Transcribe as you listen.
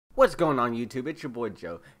What's going on YouTube? It's your boy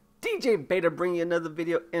Joe. DJ Beta bringing you another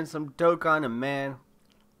video and some Dokkan, and man,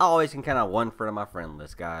 I always can count on one friend on my friend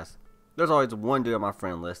list, guys. There's always one dude on my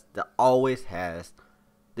friend list that always has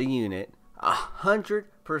the unit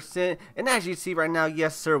 100%. And as you see right now,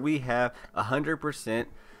 yes sir, we have 100%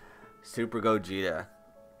 Super Gogeta.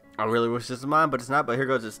 I really wish this was mine, but it's not. But here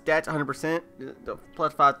goes his stats, 100%,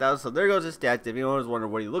 plus 5,000. So there goes his stats. If anyone was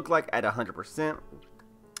wondering what he looked like at 100%,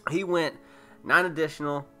 he went 9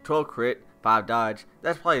 additional, 12 crit, 5 dodge.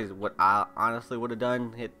 That's probably what I honestly would have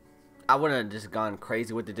done. I wouldn't have just gone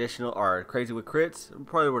crazy with additional or crazy with crits.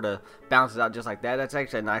 Probably would have bounced it out just like that. That's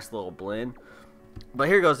actually a nice little blend. But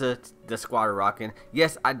here goes the squad rocking.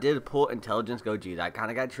 Yes, I did pull Intelligence Gogeta. I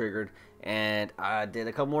kind of got triggered, and I did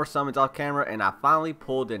a couple more summons off camera, and I finally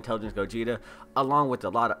pulled the Intelligence Gogeta along with a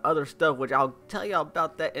lot of other stuff, which I'll tell y'all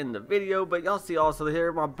about that in the video. But y'all see also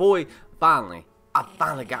here, my boy I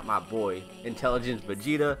finally got my boy Intelligence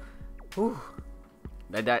Vegeta. Whew.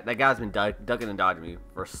 That guy's been ducking and dodging me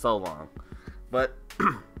for so long. But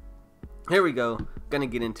here we go. Gonna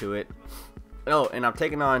get into it. Oh, and I'm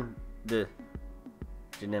taking on the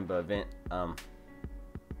JANEMBA event.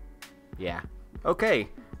 Yeah. Okay.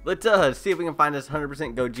 Let's see if we can find this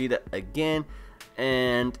 100% Gogeta again.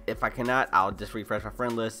 And if I cannot, I'll just refresh my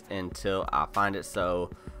friend list until I find it. So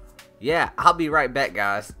yeah, I'll be right back,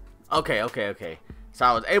 guys. Okay. So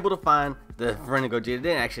I was able to find the friend of Gogeta. It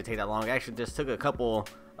didn't actually take that long. It actually just took a couple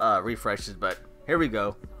refreshes, but here we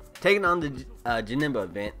go. Taking on the JANEMBA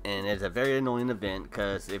event, and it's a very annoying event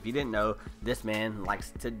because if you didn't know, this man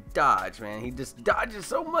likes to dodge, man. He just dodges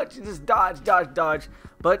so much. He just dodge.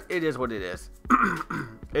 But it is what it is.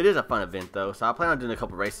 It is a fun event though, so I plan on doing a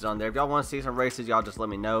couple races on there. If y'all want to see some races, y'all just let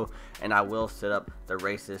me know, and I will set up the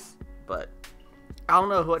races. But I don't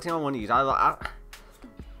know what team I want to use.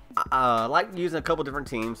 I like using a couple different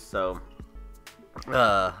teams, so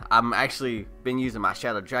I'm actually been using my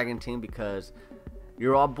Shadow Dragon team because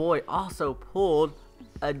your old boy also pulled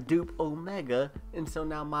a dupe Omega, and so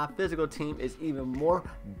now my physical team is even more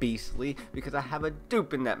beastly because I have a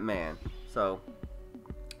dupe in that man. So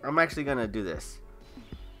I'm actually gonna do this.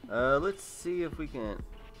 Let's see if we can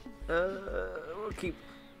we'll keep.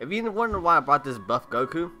 If you wonder why I bought this buff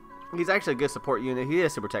Goku, he's actually a good support unit. He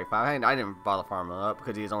is Super Tech 5. I didn't bother farming him up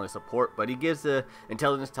because he's only support, but he gives the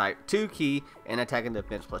intelligence type 2 key and attack and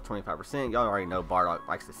defense plus 25%. Y'all already know Bardock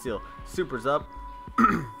likes to seal supers up.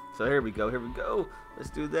 So here we go. Let's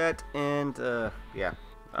do that. And yeah,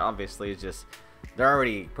 obviously it's just they're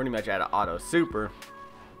already pretty much at an auto super.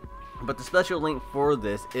 But the special link for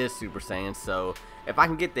this is Super Saiyan. So if I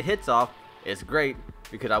can get the hits off, it's great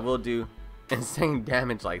because I will do insane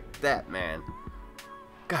damage like that, man.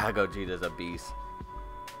 God, Gogeta's a beast.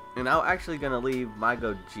 And I'm actually gonna leave my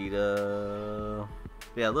Gogeta.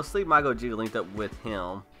 Yeah, let's leave my Gogeta linked up with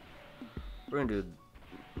him. We're gonna do.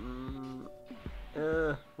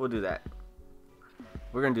 We'll do that.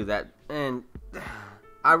 We're gonna do that. And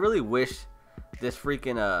I really wish this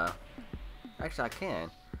freaking Actually, I can.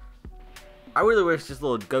 I really wish this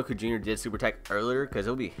little Goku Jr. did Super Tech earlier because it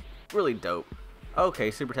would be really dope.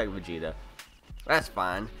 Okay, Super Tech Vegeta. That's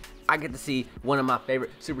fine. I get to see one of my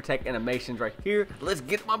favorite Super Tech animations right here. Let's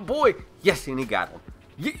get my boy. Yes, and he got him.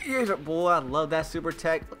 Yeah, boy, I love that Super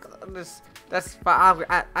Tech. Look at this. That's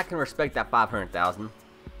I can respect that 500,000.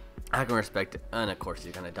 I can respect it. And of course,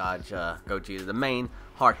 he's gonna dodge Gogeta, the main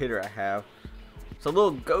hard hitter I have. So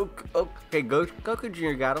little Goku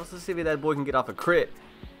Jr. got him. Let's see if that boy can get off a crit.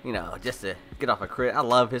 You know, just to get off a crit. I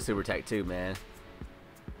love his Super Tech too, man.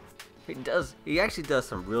 He actually does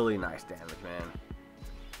some really nice damage, man.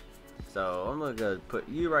 So I'm gonna put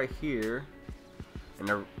you right here,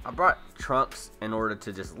 and I brought Trunks in order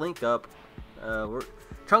to just link up.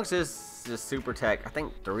 Trunks is just Super Tech, I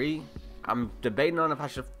think 3. I'm debating on if I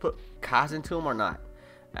should put Kaz into him or not.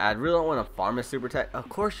 I really don't want to farm his Super Tech. Of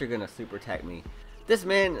course you're gonna Super Tech me. This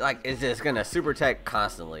man is just gonna Super Tech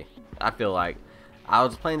constantly. I feel like I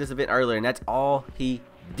was playing this a bit earlier, and that's all he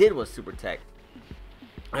did was Super Tech.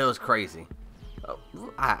 It was crazy.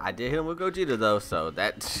 I did hit him with Gogeta though, so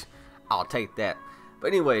that. I'll take that. But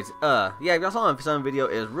anyways, yeah, if y'all saw my some video,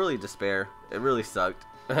 it was really despair. It really sucked.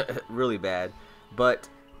 Really bad. But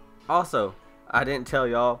also, I didn't tell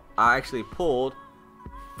y'all, I actually pulled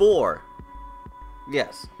 4.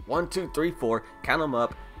 Yes. 1, 2, 3, 4. Count them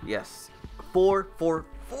up. Yes. 4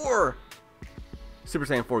 Super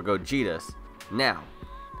Saiyan 4 Gogetas. Now,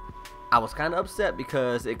 I was kind of upset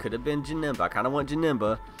because it could have been JANEMBA. I kind of want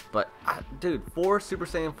JANEMBA. But, dude, 4 Super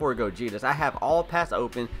Saiyan 4 Gogetas. I have all paths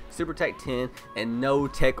open, Super Tech 10, and no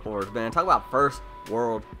tech orbs. Man, talk about first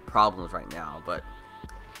world problems right now. But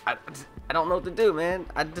I don't know what to do, man.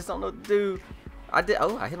 I just don't know what to do. I did.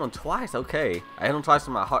 Oh, I hit him twice. Okay, I hit him twice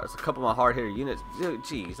with my hard, a couple of my hard hitter units. Dude,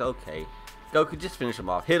 jeez. Okay, Goku, just finish him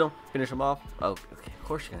off. Hit him. Finish him off. Oh, okay. Of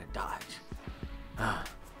course you're gonna dodge.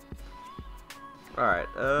 All right.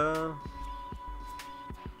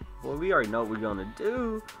 Well, we already know what we're gonna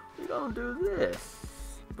do. We're gonna do this.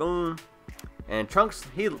 Boom. And Trunks,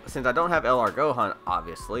 since I don't have LR Gohan,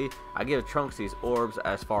 obviously, I give Trunks these orbs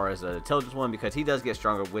as far as the intelligence one because he does get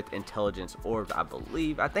stronger with intelligence orbs, I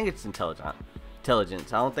believe. I think it's intelligence.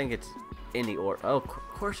 I don't think it's any orb. Oh, of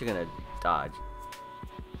course you're gonna dodge.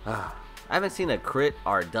 I haven't seen a crit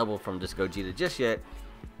or a double from this Gogeta just yet.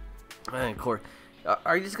 And of course,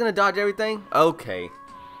 are you just gonna dodge everything? Okay.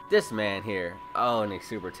 This man here. Oh, and he's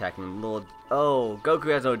super attacking. Oh, Goku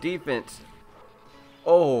has no defense.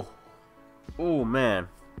 Oh. Oh man.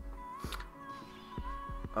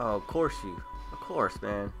 Oh, of course,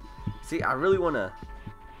 man. See, I really wanna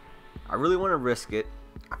risk it.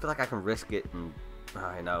 I feel like I can risk it, and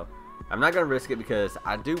I know I'm not gonna risk it because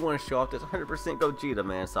I do want to show off this 100% Gogeta,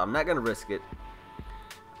 man. So I'm not gonna risk it.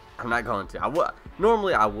 I'm not going to.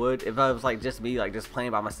 Normally I would if I was like just me, like just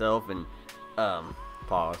playing by myself and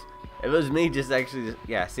pause. If it was me,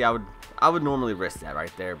 yeah. See, I would normally risk that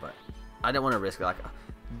right there, but I didn't want to risk it. Like,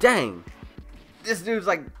 dang. This dude's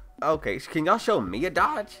like, okay, can y'all show me a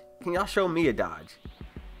dodge? Can y'all show me a dodge?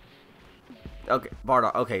 Okay,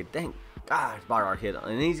 Bardock, okay, thank gosh, Bardock hit him.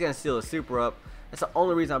 And he's going to steal a super up. That's the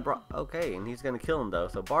only reason I brought, okay, and he's going to kill him though.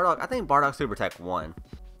 So Bardock, I think Bardock super attack 1.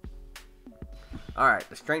 Alright,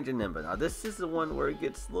 the Strength JANEMBA. Now this is the one where it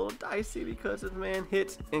gets a little dicey because this man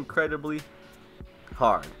hits incredibly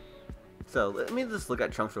hard. So let me just look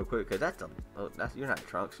at Trunks real quick because you're not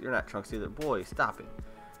Trunks. You're not Trunks either. Boy, stop it.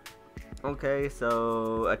 Okay,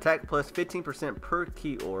 so attack plus 15% per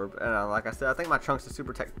key orb, and like I said, I think my Trunks is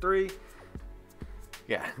super attack 3.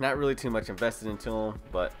 Yeah, not really too much invested into him,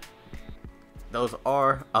 but those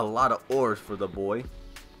are a lot of orbs for the boy.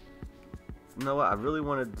 You know what? I really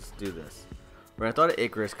want to just do this. We're gonna throw to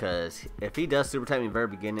Icarus because if he does super attack me in the very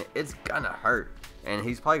beginning, it's gonna hurt, and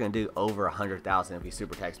he's probably gonna do over 100,000 if he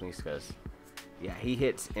super attacks me because yeah, he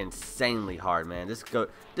hits insanely hard, man. This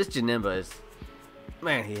JANEMBA is.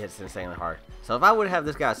 Man, he hits insanely hard. So if I would have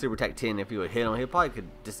this guy super attack 10, if he would hit him, he probably could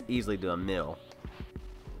just easily do a mill.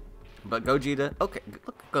 But Gogeta, okay,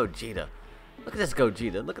 look at Gogeta. Look at this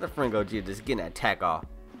Gogeta. Look at the friend Gogeta just getting that attack off.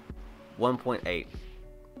 1.8.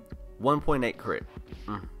 1.8 crit.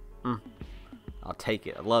 I'll take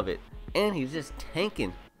it. I love it. And he's just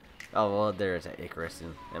tanking. Oh, well, there's an Icarus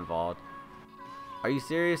involved. Are you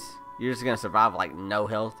serious? You're just going to survive like no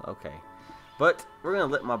health? Okay. But we're going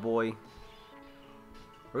to let my boy...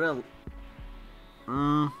 We're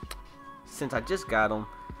gonna, since I just got him,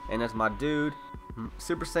 and that's my dude,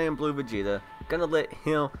 Super Saiyan Blue Vegeta, gonna let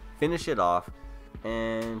him finish it off,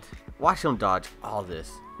 and watch him dodge all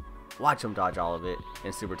this. Watch him dodge all of it,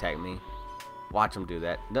 and super attack me. Watch him do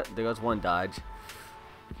that. There goes one dodge.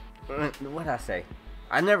 What did I say?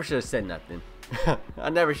 I never should have said nothing. I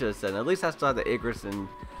never should have said nothing. At least I still have the Icarus and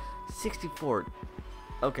 64.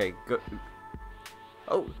 Okay, go.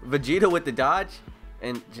 Oh, Vegeta with the dodge?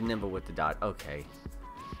 And JANEMBA with the dot. Okay.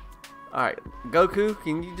 Alright. Goku,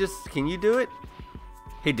 can you do it?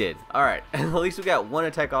 He did. Alright. At least we got one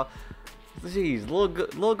attack off. Jeez, little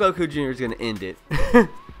Goku Jr. is going to end it.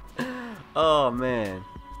 Oh, man.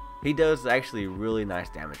 He does actually really nice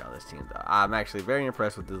damage on this team, though. I'm actually very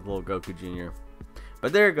impressed with this little Goku Jr.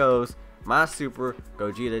 But there goes my Super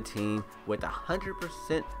Gogeta team with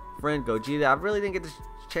 100% friend Gogeta. I really didn't get the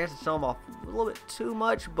chance to show him off a little bit too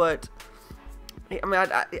much, but... I mean,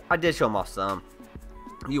 I did show him off some.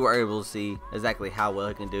 You were able to see exactly how well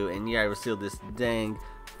he can do, and you're able to see this dang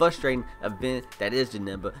frustrating event that is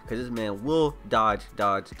JANEMBA, because this man will dodge,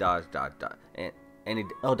 and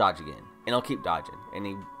he'll dodge again, and he'll keep dodging, and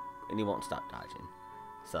he won't stop dodging.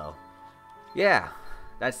 So, yeah,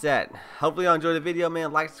 that's that. Hopefully y'all enjoyed the video,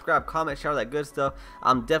 man. Like, subscribe, comment, share all that good stuff.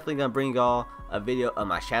 I'm definitely gonna bring y'all a video of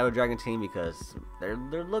my Shadow Dragon team because they're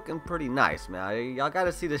looking pretty nice, man. Y'all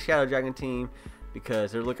gotta see the Shadow Dragon team.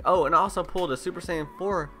 Because they're looking. Oh, and I also pulled a Super Saiyan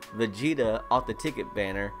 4 Vegeta off the ticket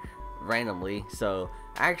banner randomly. So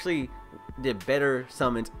I actually did better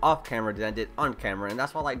summons off camera than I did on camera, and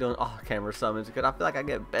that's why I like doing off camera summons because I feel like I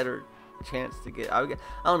get better chance to get. I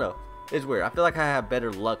don't know. It's weird. I feel like I have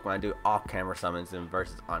better luck when I do off camera summons than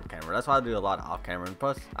versus on camera. That's why I do a lot of off camera. And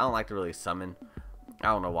plus, I don't like to really summon. I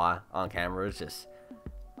don't know why on camera. It's just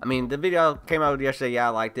I mean, the video came out yesterday. Yeah, I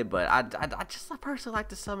liked it, but I personally like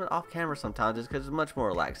to summon off camera sometimes just because it's much more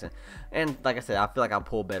relaxing. And like I said, I feel like I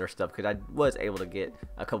pull better stuff because I was able to get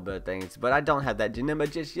a couple better things. But I don't have that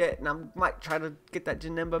JANEMBA just yet, and I might try to get that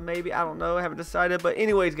JANEMBA maybe. I don't know. I haven't decided. But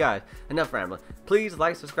anyways, guys, enough rambling. Please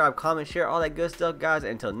like, subscribe, comment, share, all that good stuff, guys.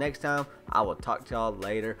 Until next time, I will talk to y'all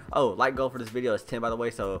later. Oh, like goal for this video is 10, by the way.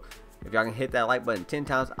 So if y'all can hit that like button 10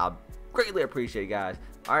 times, I'll greatly appreciate it, guys.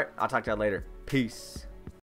 All right, I'll talk to y'all later. Peace.